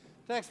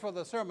Text for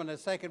the sermon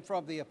is taken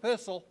from the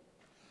epistle.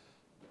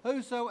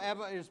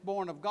 Whosoever is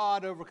born of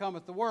God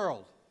overcometh the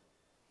world.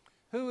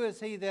 Who is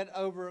he that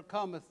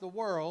overcometh the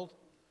world,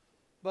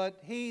 but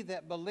he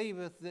that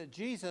believeth that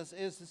Jesus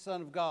is the Son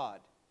of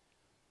God?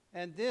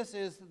 And this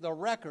is the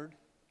record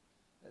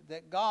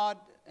that God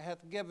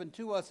hath given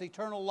to us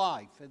eternal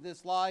life, and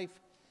this life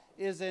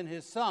is in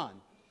his Son.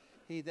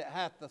 He that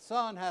hath the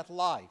Son hath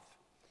life.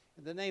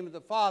 In the name of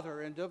the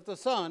Father, and of the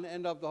Son,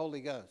 and of the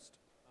Holy Ghost.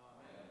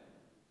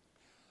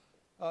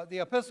 The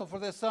epistle for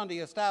this Sunday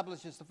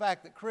establishes the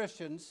fact that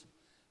Christians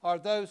are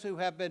those who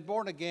have been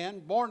born again,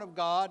 born of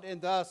God,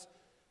 and thus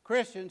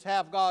Christians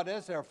have God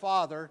as their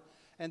Father,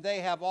 and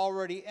they have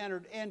already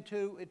entered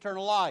into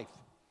eternal life.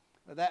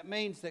 That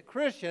means that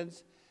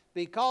Christians,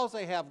 because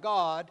they have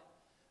God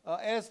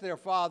as their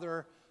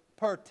Father,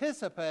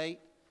 participate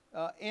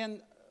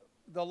in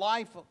the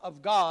life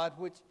of God,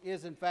 which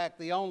is in fact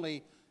the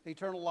only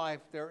eternal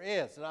life there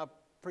is. And I've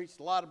preached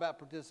a lot about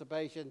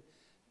participation.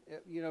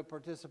 You know,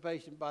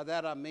 participation, by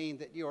that I mean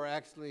that you are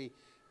actually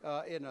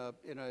in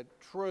a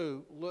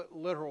true,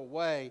 literal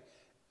way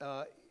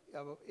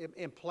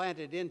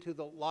implanted into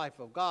the life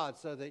of God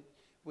so that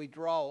we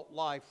draw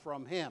life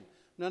from him.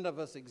 None of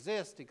us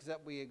exist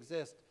except we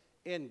exist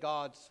in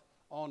God's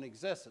own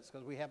existence,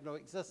 because we have no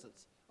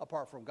existence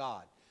apart from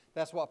God.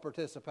 That's what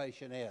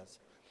participation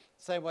is.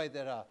 Same way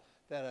that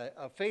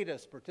a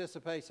fetus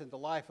participates in the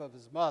life of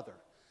his mother.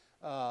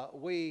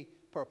 We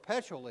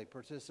perpetually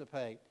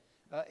participate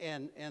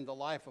in the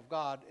life of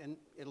God, and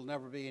it'll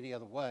never be any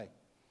other way.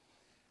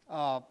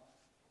 But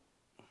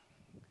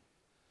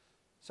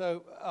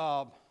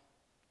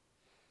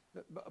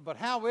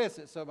how is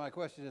it, so my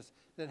question is,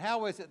 that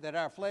how is it that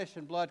our flesh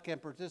and blood can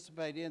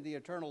participate in the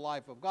eternal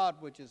life of God,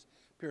 which is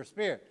pure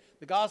spirit?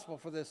 The gospel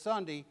for this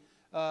Sunday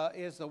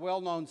is the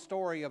well-known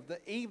story of the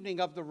evening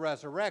of the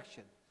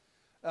resurrection.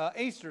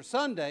 Easter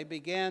Sunday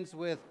begins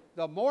with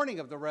the morning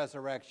of the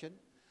resurrection,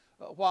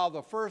 while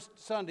the first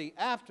Sunday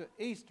after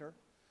Easter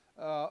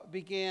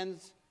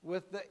begins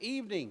with the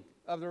evening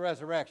of the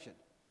resurrection.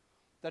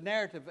 The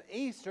narrative of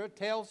Easter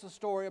tells the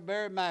story of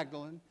Mary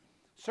Magdalene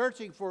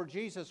searching for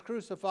Jesus'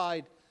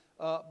 crucified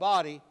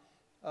body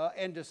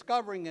and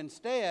discovering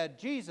instead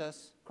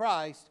Jesus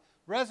Christ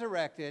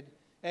resurrected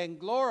and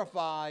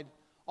glorified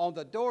on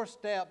the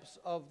doorsteps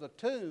of the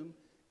tomb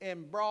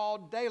in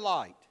broad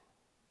daylight.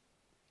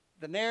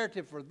 The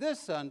narrative for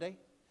this Sunday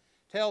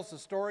tells the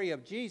story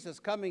of Jesus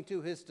coming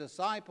to his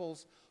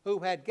disciples who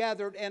had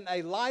gathered in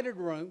a lighted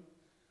room,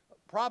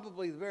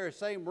 probably the very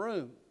same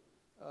room,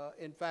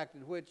 in fact,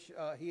 in which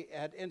he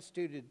had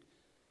instituted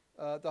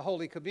the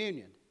Holy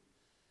Communion.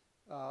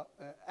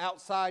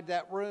 Outside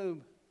that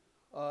room,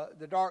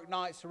 the dark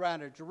night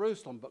surrounded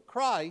Jerusalem. But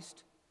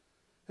Christ,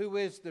 who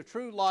is the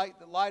true light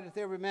that lighteth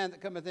every man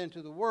that cometh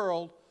into the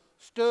world,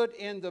 stood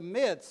in the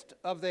midst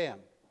of them,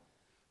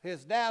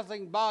 his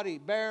dazzling body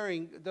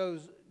bearing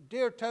those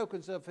dear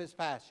tokens of his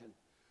passion.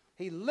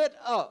 He lit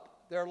up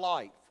their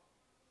life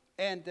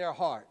and their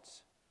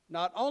hearts.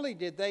 Not only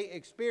did they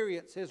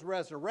experience his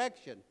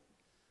resurrection,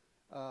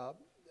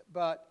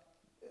 but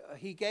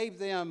he gave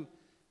them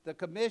the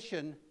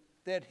commission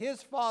that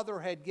his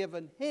Father had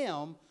given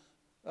him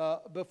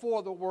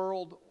before the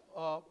world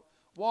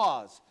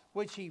was,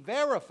 which he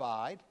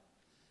verified,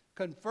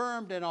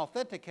 confirmed, and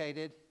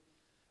authenticated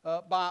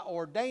by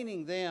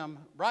ordaining them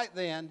right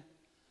then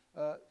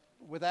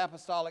with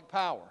apostolic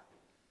power.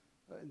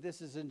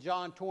 This is in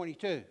John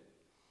 22.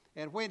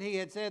 And when he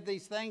had said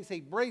these things,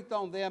 he breathed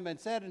on them and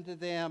said unto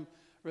them,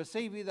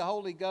 Receive ye the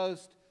Holy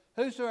Ghost.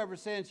 Whosoever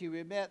sins ye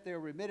remit, they are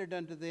remitted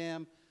unto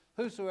them.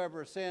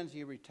 Whosoever sins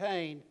ye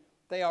retain,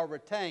 they are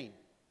retained.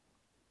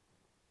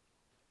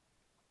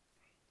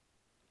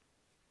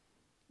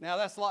 Now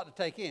that's a lot to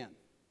take in.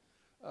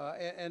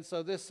 And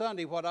so this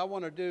Sunday, what I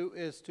want to do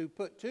is to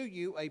put to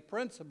you a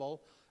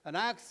principle, an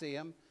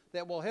axiom,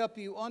 that will help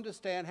you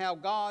understand how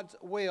God's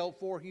will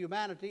for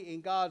humanity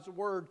and God's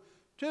word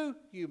to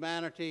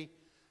humanity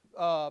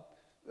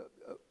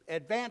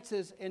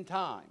advances in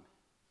time.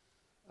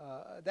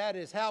 That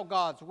is how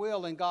God's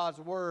will and God's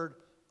word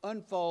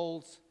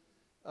unfolds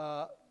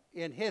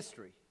in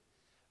history.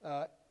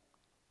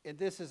 And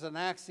this is an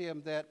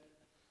axiom that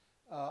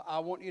I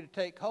want you to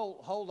take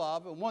hold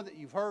of, and one that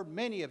you've heard,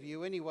 many of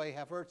you anyway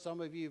have heard.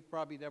 Some of you have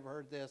probably never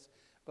heard this,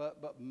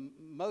 but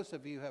most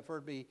of you have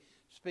heard me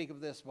speak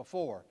of this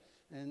before.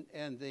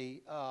 And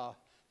the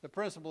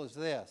principle is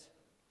this.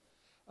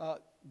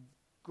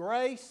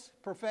 Grace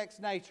perfects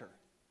nature.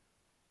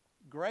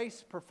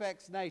 Grace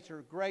perfects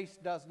nature. Grace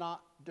does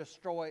not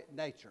destroy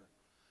nature.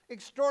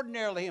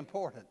 Extraordinarily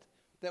important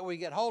that we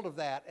get hold of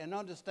that and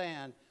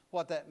understand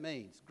what that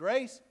means.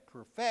 Grace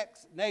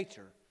perfects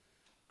nature.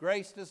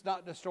 Grace does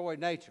not destroy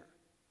nature.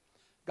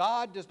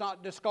 God does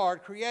not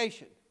discard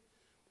creation.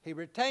 He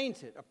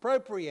retains it,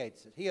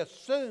 appropriates it. He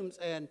assumes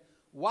and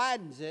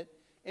widens it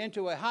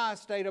into a high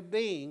state of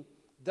being,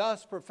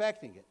 thus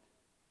perfecting it.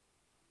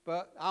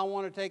 But I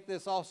want to take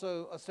this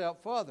also a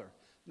step further.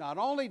 Not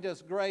only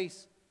does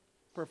grace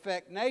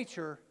perfect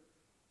nature,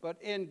 but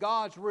in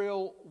God's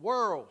real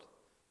world,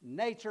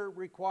 nature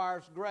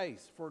requires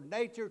grace. For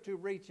nature to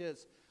reach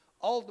its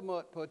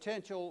ultimate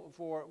potential,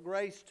 for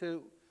grace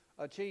to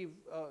achieve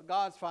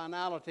God's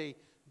finality,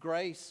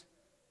 grace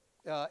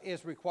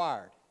is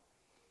required.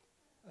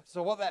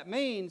 So what that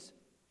means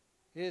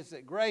is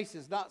that grace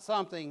is not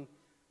something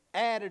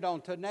added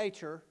onto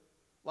nature,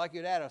 like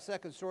you'd add a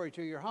second story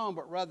to your home,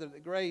 but rather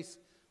that grace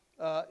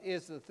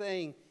is the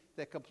thing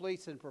that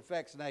completes and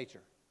perfects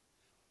nature.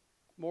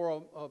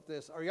 More of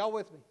this. Are y'all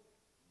with me?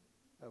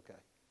 Okay.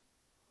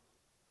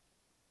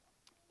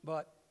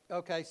 But,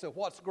 okay, so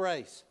what's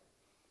grace?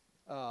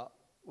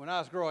 When I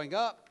was growing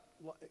up,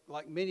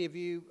 like many of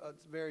you,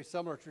 it's a very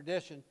similar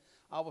tradition,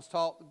 I was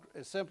taught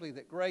simply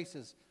that grace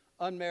is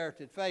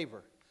unmerited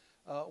favor,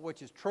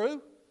 which is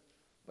true,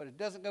 but it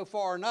doesn't go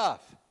far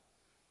enough.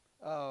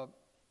 The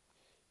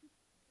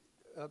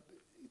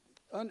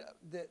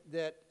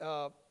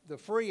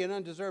free and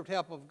undeserved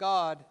help of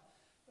God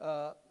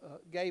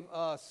gave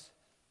us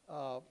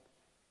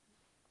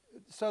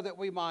so that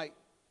we might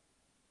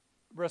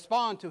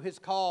respond to his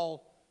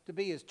call to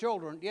be his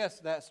children. Yes,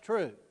 that's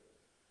true.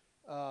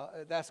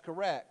 That's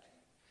correct.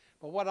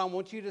 But what I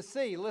want you to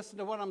see, listen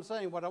to what I'm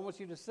saying, what I want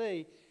you to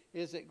see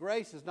is that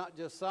grace is not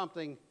just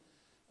something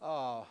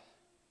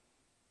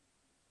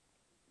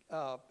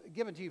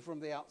given to you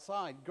from the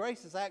outside.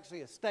 Grace is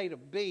actually a state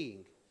of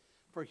being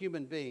for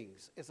human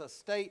beings. It's a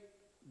state,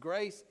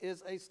 grace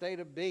is a state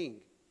of being.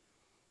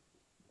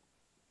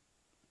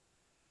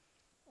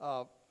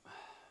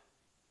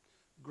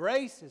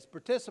 Grace is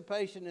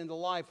participation in the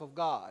life of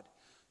God.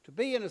 To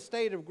be in a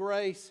state of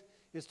grace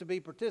is to be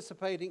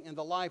participating in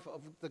the life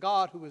of the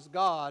God who is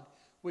God,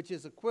 which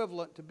is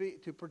equivalent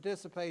to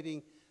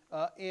participating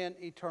in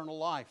eternal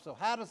life. So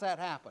how does that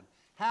happen?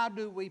 How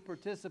do we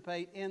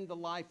participate in the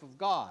life of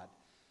God?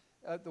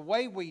 The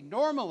way we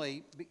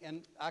normally,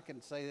 and I can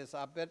say this,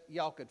 I bet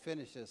y'all could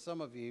finish this. Some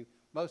of you,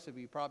 most of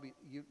you probably,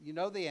 you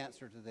know the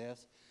answer to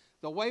this.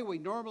 The way we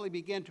normally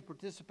begin to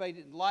participate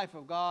in the life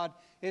of God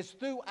is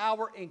through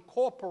our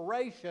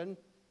incorporation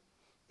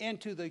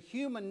into the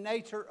human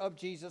nature of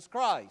Jesus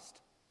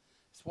Christ.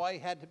 That's why he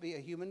had to be a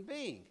human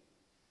being.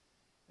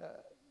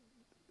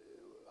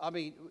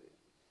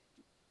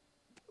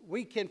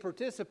 We can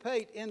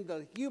participate in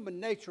the human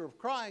nature of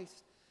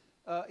Christ,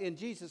 in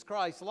Jesus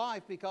Christ's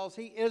life, because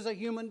he is a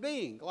human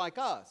being like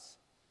us.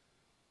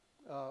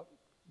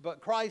 But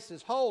Christ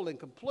is whole and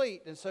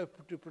complete, and so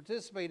to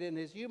participate in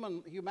his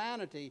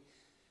humanity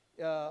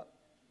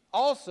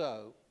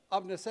also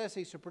of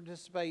necessity to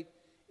participate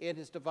in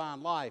his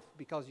divine life,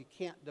 because you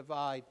can't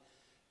divide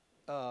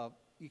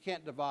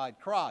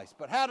Christ.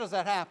 But how does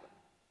that happen?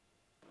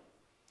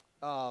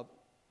 How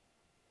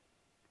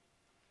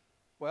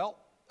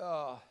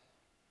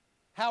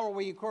are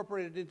we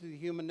incorporated into the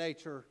human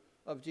nature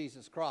of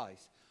Jesus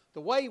Christ?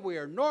 The way we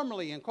are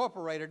normally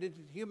incorporated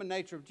into the human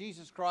nature of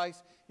Jesus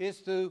Christ is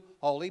through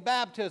holy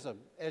baptism,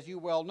 as you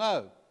well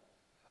know.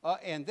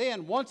 And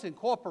then once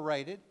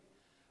incorporated,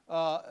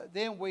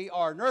 then we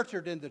are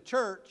nurtured in the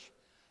church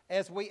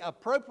as we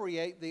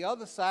appropriate the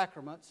other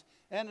sacraments,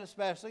 and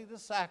especially the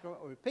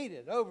sacrament,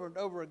 repeated over and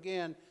over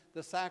again,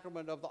 the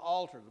sacrament of the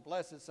altar, the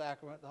blessed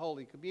sacrament, the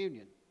Holy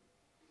Communion.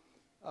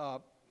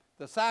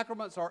 The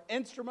sacraments are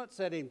instruments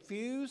that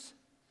infuse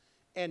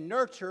and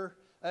nurture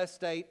a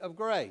state of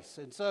grace.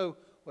 And so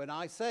when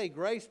I say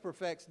grace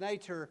perfects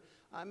nature,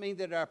 I mean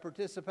that our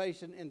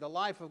participation in the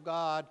life of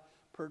God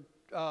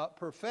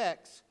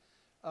perfects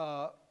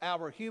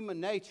our human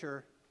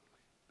nature.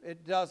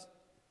 It does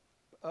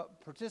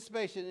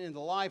participation in the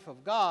life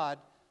of God.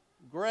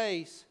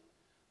 Grace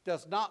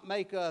does not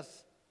make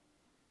us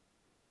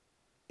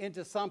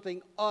into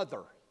something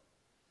other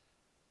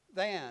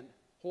than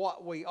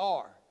what we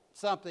are,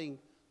 something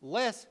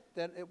less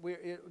than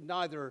we're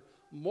neither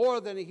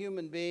more than a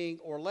human being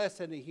or less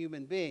than a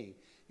human being.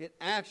 It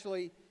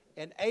actually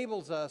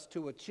enables us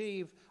to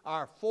achieve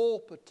our full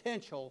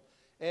potential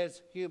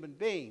as human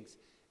beings.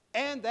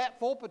 And that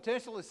full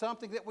potential is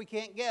something that we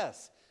can't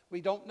guess. We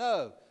don't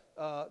know.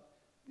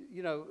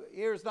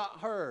 Ears not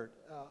heard,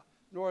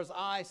 nor has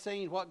eye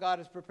seen what God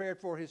has prepared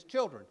for his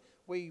children.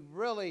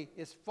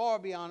 It's far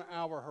beyond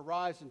our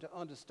horizon to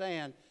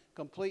understand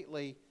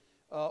completely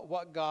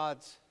what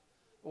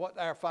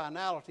our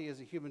finality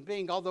as a human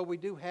being, although we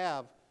do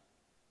have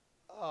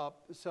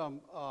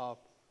some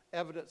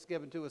evidence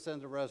given to us in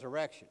the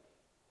resurrection.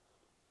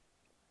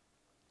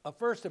 Of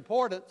first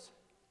importance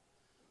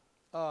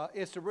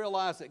is to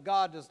realize that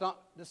God does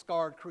not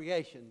discard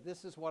creation.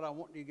 This is what I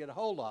want you to get a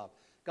hold of.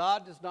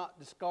 God does not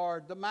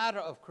discard the matter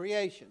of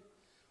creation.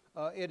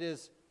 It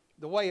is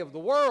the way of the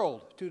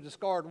world to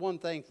discard one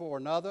thing for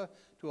another,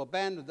 to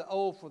abandon the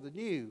old for the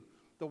new.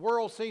 The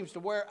world seems to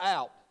wear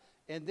out,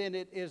 and then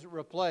it is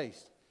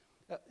replaced.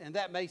 And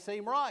that may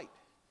seem right.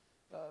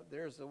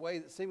 There's a way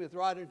that seemeth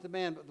right unto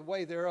man, but the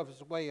way thereof is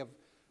the way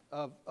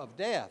of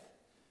death.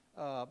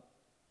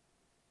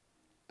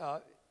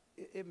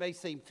 It may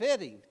seem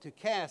fitting to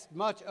cast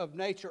much of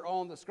nature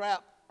on the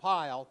scrap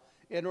pile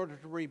in order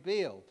to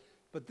rebuild.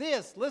 But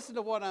listen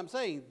to what I'm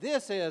saying,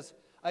 this is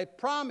a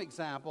prime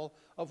example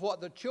of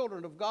what the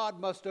children of God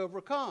must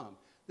overcome.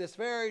 this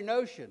very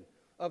notion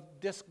of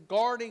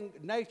discarding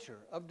nature,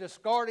 of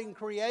discarding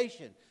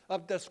creation,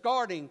 of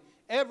discarding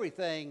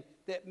everything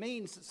that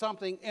means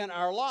something in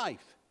our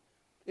life.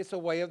 It's a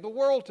way of the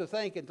world to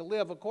think and to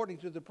live according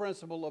to the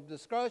principle of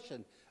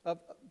destruction,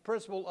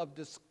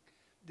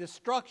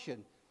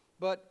 destruction.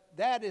 But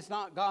that is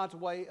not God's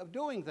way of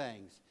doing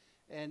things.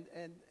 And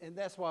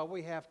that's why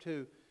we have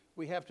to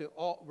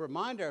all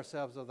remind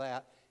ourselves of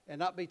that and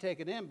not be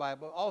taken in by it,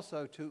 but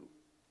also to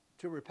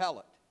repel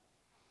it.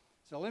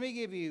 So let me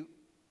give you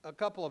a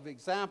couple of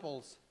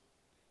examples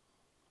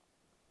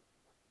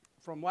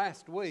from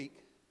last week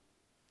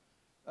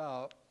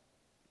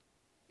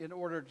in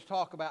order to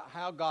talk about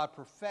how God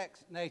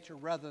perfects nature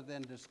rather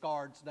than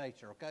discards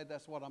nature. Okay,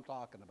 that's what I'm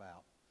talking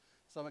about.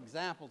 Some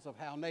examples of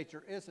how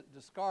nature isn't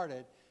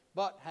discarded,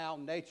 but how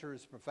nature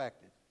is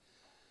perfected.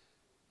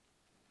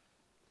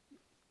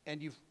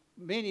 And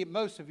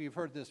most of you have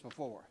heard this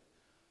before.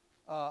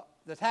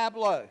 The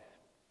tableau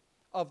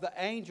of the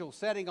angel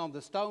sitting on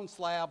the stone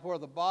slab where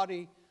the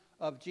body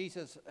of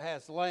Jesus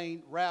has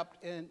lain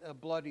wrapped in a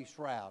bloody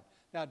shroud.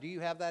 Now, do you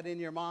have that in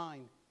your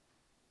mind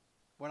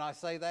when I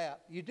say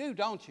that? You do,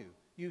 don't you?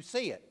 You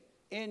see it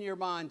in your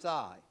mind's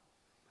eye.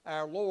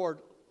 Our Lord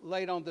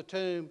laid on the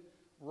tomb,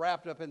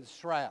 wrapped up in the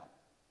shroud.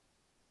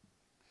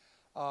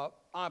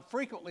 I've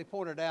frequently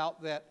pointed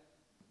out that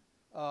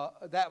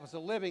that was a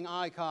living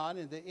icon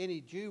and that any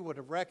Jew would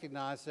have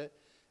recognized it.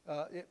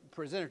 It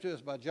presented to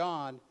us by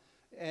John.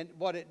 And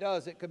what it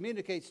does, it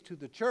communicates to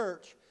the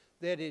church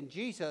that in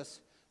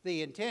Jesus,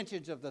 the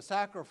intentions of the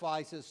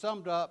sacrifices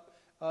summed up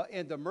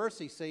in the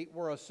mercy seat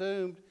were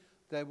assumed,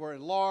 they were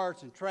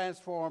enlarged and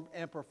transformed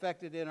and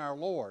perfected in our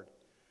Lord.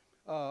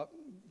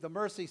 The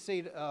mercy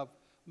seat of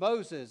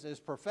Moses is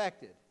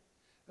perfected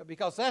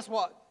because that's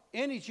what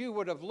any Jew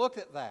would have looked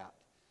at that,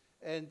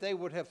 and they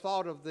would have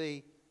thought of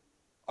the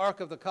Ark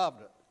of the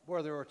Covenant,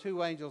 where there were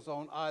two angels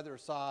on either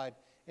side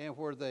and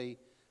where the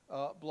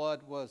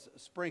blood was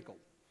sprinkled.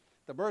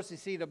 The mercy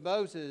seat of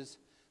Moses,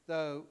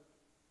 though,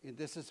 and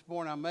this is the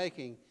point I'm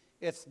making,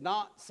 it's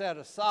not set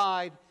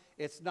aside,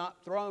 it's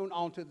not thrown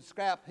onto the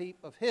scrap heap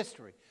of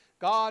history.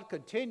 God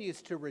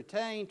continues to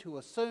retain, to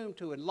assume,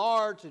 to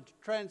enlarge, and to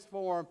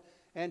transform,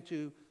 and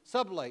to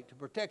sublate, to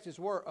protect His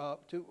work,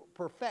 to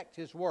perfect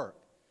His work.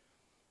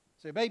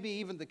 So it may be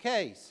even the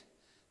case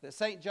that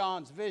St.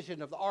 John's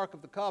vision of the Ark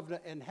of the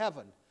Covenant in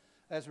heaven,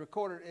 as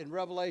recorded in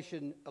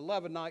Revelation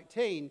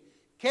 11:19,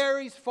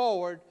 carries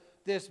forward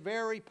this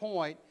very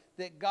point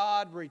that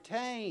God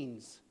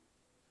retains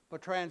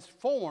but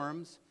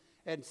transforms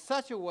in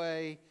such a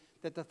way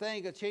that the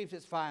thing achieves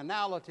its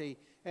finality,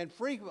 and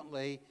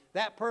frequently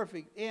that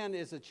perfect end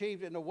is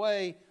achieved in a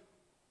way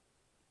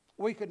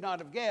we could not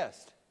have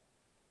guessed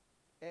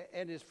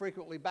and is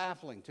frequently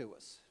baffling to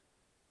us.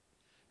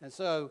 And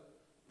so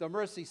the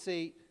mercy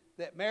seat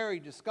that Mary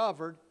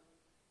discovered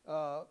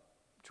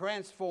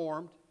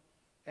transformed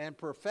and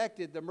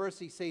perfected the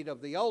mercy seat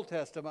of the Old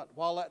Testament,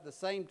 while at the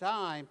same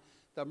time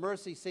the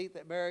mercy seat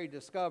that Mary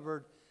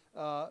discovered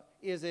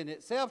is in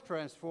itself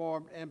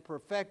transformed and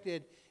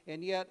perfected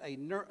in yet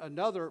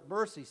another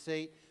mercy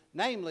seat,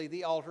 namely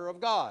the altar of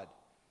God,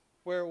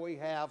 where we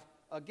have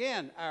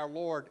again our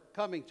Lord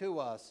coming to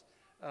us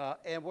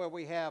and where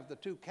we have the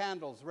two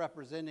candles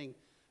representing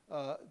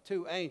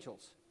two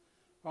angels.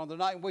 On the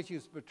night in which he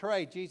was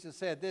betrayed, Jesus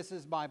said, "This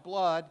is my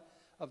blood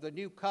of the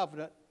new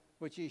covenant,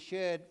 which is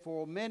shed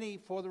for many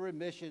for the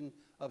remission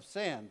of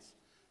sins."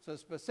 So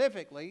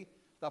specifically,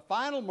 the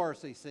final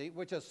mercy seat,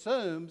 which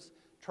assumes,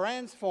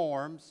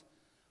 transforms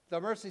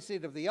the mercy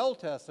seat of the Old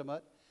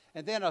Testament,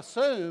 and then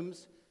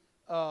assumes,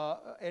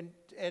 and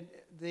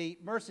the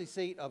mercy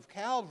seat of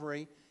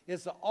Calvary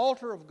is the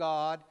altar of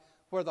God,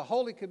 where the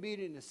Holy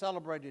Communion is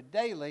celebrated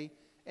daily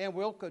and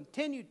will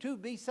continue to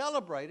be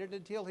celebrated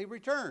until he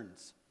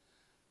returns.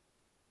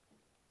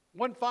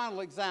 One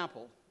final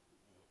example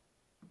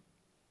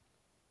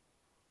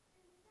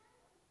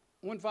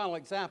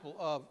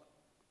of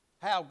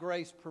how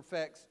grace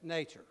perfects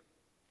nature.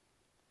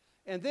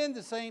 And then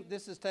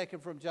this is taken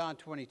from John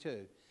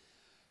 22.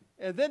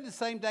 And then the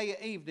same day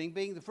at evening,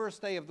 being the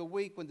first day of the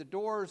week, when the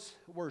doors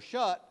were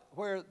shut,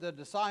 where the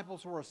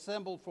disciples were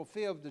assembled for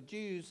fear of the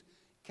Jews,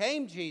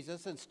 came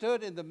Jesus and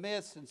stood in the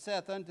midst and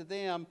saith unto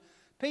them,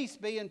 "Peace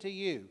be unto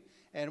you."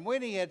 And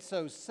when he had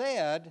so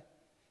said,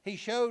 he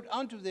showed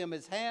unto them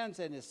his hands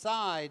and his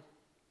side,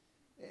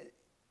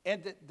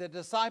 and the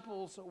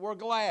disciples were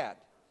glad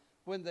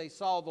when they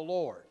saw the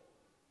Lord.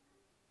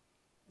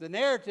 The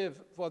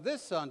narrative for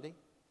this Sunday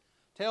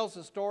tells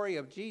the story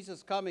of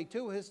Jesus coming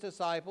to his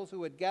disciples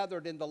who had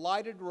gathered in the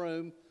lighted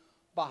room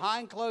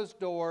behind closed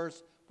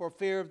doors for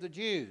fear of the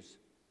Jews.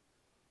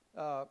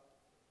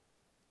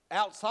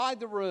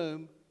 Outside the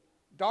room,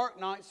 dark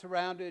night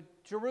surrounded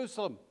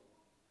Jerusalem.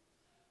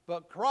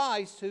 But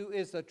Christ, who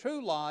is the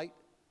true light,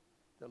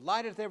 that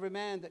lighteth every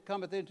man that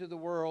cometh into the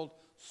world,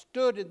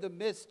 stood in the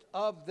midst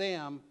of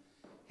them,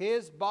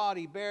 his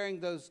body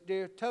bearing those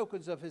dear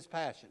tokens of his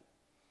passion.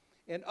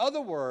 In other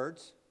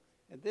words,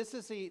 and this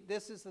is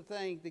the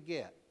thing to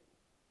get,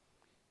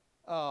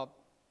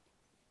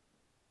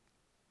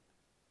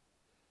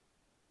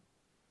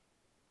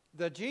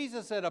 The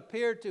Jesus that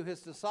appeared to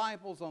his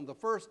disciples on the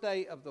first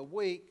day of the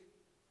week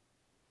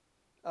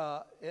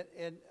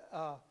and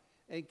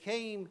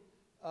came,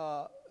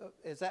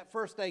 as that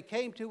first day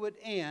came to an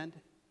end,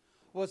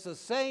 was the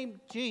same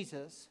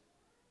Jesus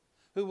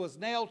who was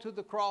nailed to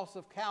the cross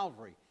of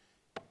Calvary.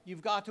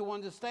 You've got to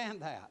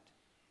understand that.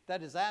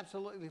 That is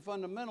absolutely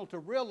fundamental to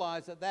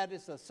realize that that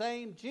is the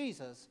same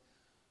Jesus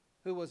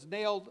who was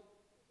nailed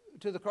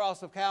to the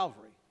cross of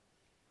Calvary.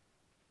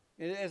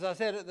 As I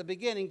said at the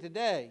beginning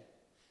today,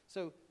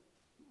 so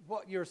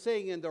what you're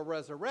seeing in the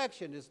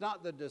resurrection is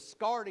not the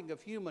discarding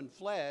of human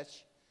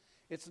flesh.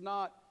 It's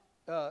not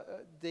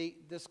the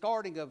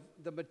discarding of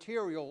the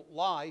material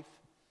life.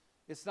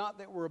 It's not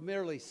that we're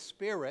merely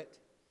spirit,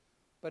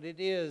 but it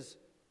is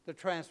the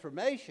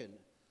transformation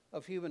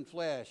of human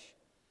flesh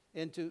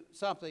into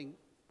something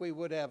we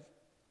would have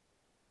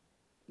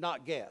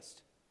not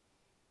guessed.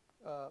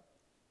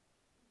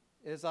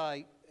 As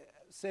I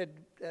said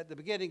at the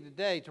beginning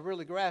today, to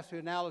really grasp the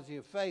analogy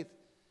of faith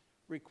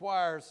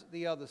requires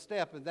the other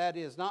step, and that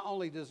is not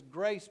only does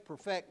grace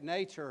perfect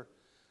nature,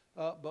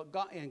 but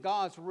God, in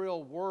God's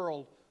real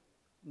world,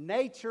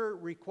 nature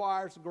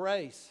requires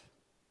grace.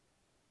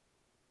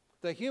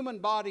 The human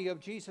body of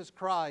Jesus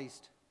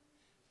Christ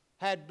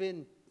had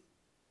been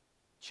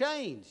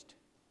changed,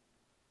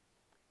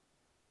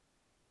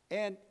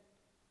 and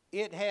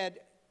it had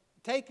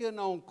taken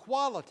on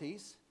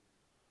qualities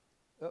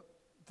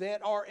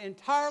that are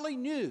entirely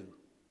new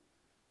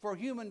for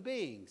human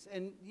beings,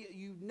 and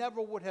you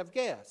never would have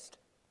guessed.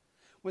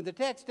 When the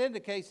text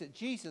indicates that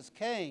Jesus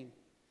came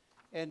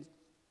and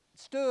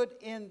stood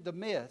in the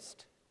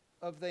midst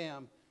of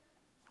them,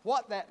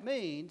 what that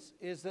means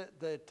is that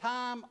the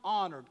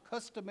time-honored,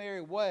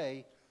 customary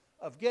way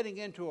of getting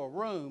into a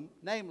room,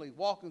 namely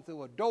walking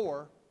through a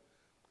door,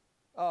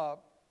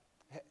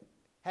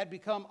 had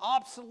become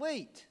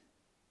obsolete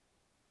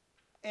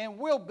and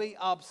will be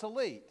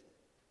obsolete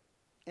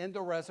in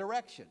the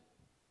resurrection.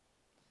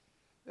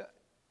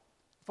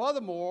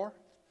 Furthermore,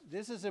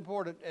 this is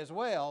important as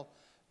well,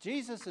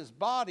 Jesus'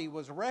 body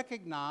was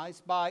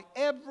recognized by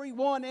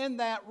everyone in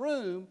that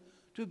room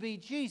to be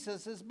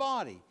Jesus'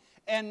 body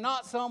and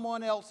not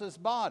someone else's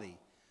body,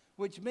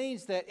 which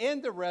means that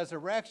in the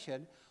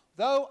resurrection,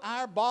 though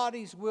our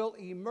bodies will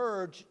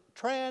emerge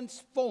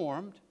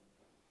transformed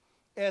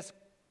as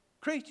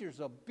creatures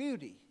of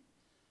beauty,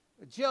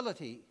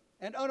 agility,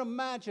 and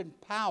unimagined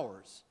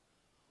powers,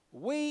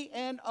 we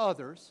and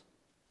others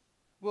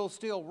will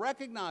still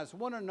recognize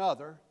one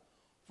another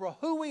for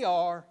who we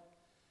are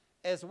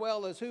as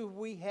well as who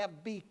we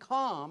have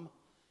become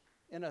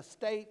in a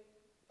state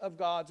of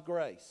God's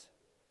grace.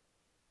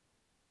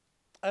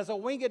 As a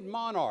winged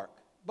monarch,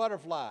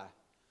 butterfly,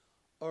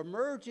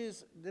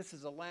 emerges, this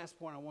is the last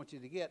point I want you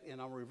to get,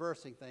 and I'm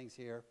reversing things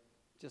here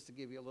just to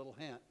give you a little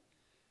hint.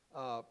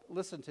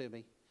 Listen to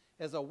me.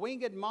 As a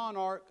winged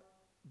monarch,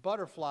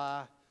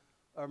 butterfly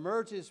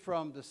emerges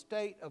from the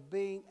state of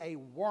being a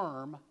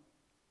worm,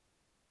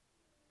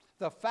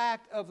 the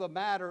fact of the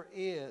matter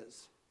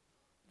is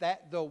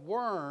that the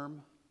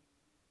worm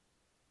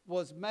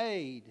was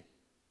made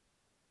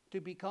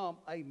to become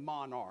a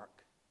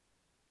monarch.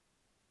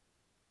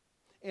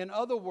 In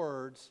other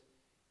words,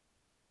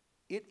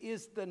 it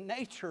is the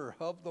nature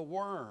of the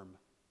worm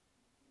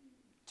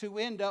to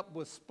end up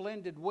with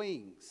splendid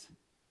wings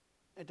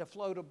and to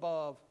float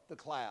above the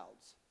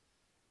clouds.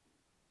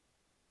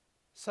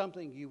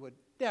 Something you would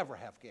never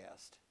have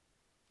guessed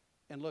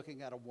in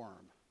looking at a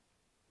worm.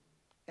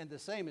 And the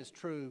same is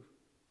true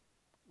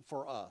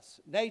for us.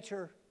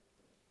 Nature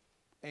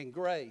and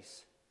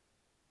grace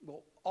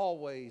will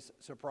always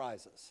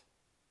surprise us.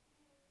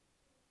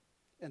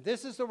 And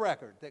this is the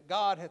record that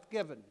God hath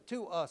given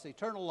to us,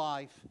 eternal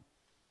life,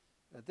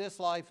 that this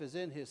life is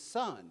in his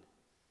Son.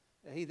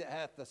 He that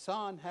hath the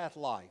Son hath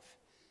life.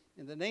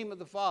 In the name of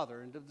the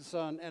Father, and of the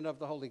Son, and of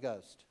the Holy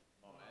Ghost.